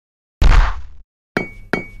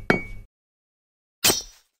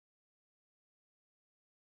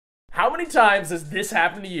How many times has this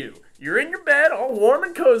happened to you? You're in your bed, all warm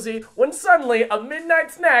and cozy, when suddenly a midnight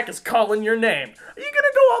snack is calling your name. Are you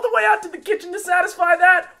gonna go all the way out to the kitchen to satisfy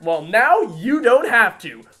that? Well, now you don't have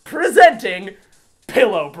to. Presenting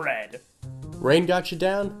Pillow Bread. Rain got you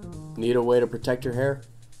down? Need a way to protect your hair?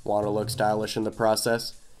 Want to look stylish in the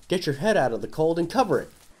process? Get your head out of the cold and cover it.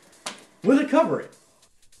 With a cover it.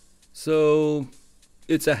 So,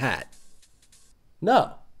 it's a hat.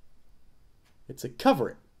 No. It's a cover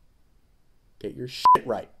it. Get your shit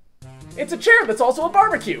right. It's a chair that's also a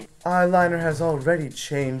barbecue. Eyeliner has already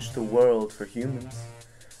changed the world for humans.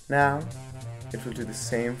 Now, it will do the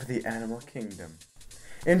same for the animal kingdom.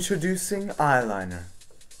 Introducing eyeliner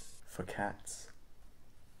for cats.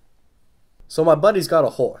 So my buddy's got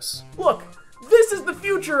a horse. Look, this is the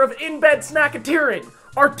future of in-bed snacketeering.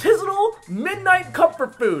 Artisanal, midnight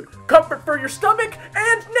comfort food. Comfort for your stomach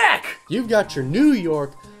and neck. You've got your New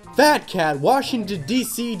York, Fat Cat, Washington,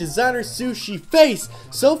 D.C. designer sushi face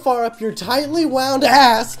so far up your tightly wound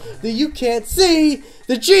ass that you can't see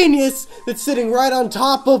the genius that's sitting right on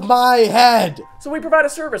top of my head. So we provide a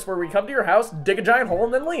service where we come to your house, dig a giant hole,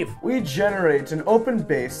 and then leave. We generate an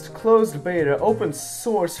open-based, closed beta, open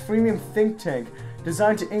source, freemium think tank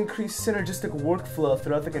designed to increase synergistic workflow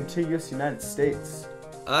throughout the contiguous United States.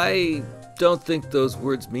 I don't think those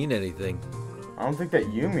words mean anything. I don't think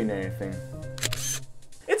that you mean anything.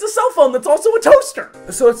 It's a cell phone that's also a toaster.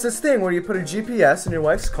 So it's this thing where you put a GPS in your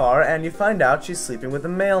wife's car and you find out she's sleeping with a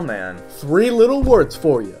mailman. 3 little words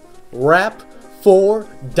for you. Rap for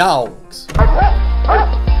dogs.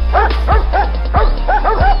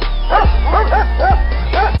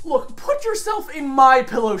 Look, put yourself in my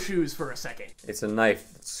pillow shoes for a second. It's a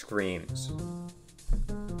knife that screams.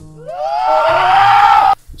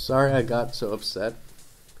 I'm sorry I got so upset.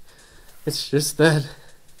 It's just that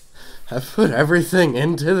I've put everything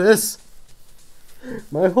into this.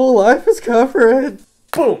 My whole life is covered.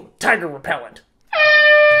 Boom, tiger repellent.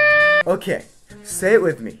 Okay, say it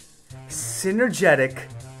with me. Synergetic,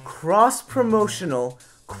 cross-promotional,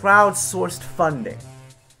 crowdsourced funding.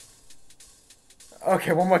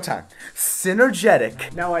 Okay, one more time.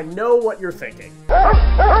 Synergetic. Now I know what you're thinking.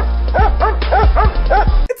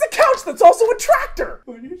 It's a couch that's also a tractor.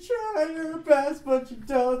 When you try your best but you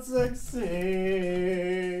don't succeed.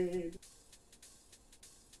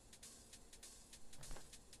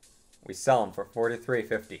 We sell them for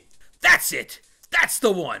 $43.50. That's it! That's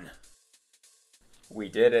the one! We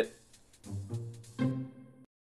did it.